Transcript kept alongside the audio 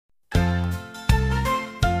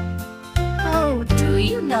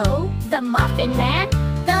know the Muffin Man?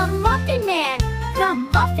 The Muffin Man, the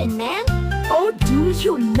Muffin Man. Oh, do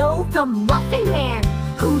you know the Muffin Man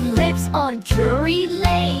who lives on Drury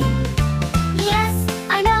Lane? Yes,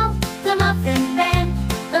 I know the Muffin Man,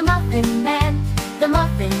 the Muffin Man, the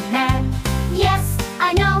Muffin Man. Yes,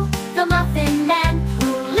 I know the Muffin Man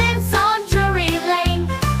who lives on Drury Lane.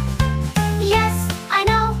 Yes, I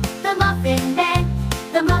know the Muffin Man,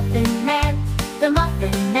 the Muffin Man, the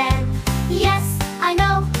Muffin Man. Yes, I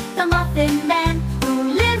know the Muffin Man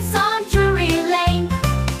who lives on Drury Lane.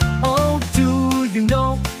 Oh, do you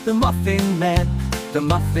know the Muffin Man? The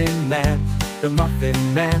Muffin Man, the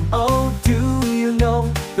Muffin Man. Oh, do you know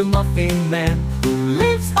the Muffin Man who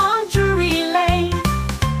lives on Drury Lane?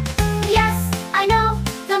 Yes, I know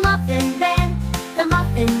the Muffin Man, the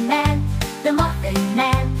Muffin Man, the Muffin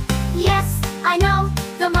Man. Yes, I know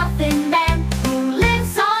the Muffin Man who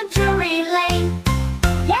lives on Drury Lane.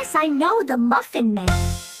 Yes, I know the Muffin Man.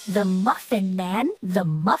 The Muffin Man, the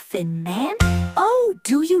Muffin Man. Oh,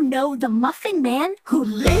 do you know the Muffin Man who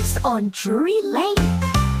lives on Drury Lane?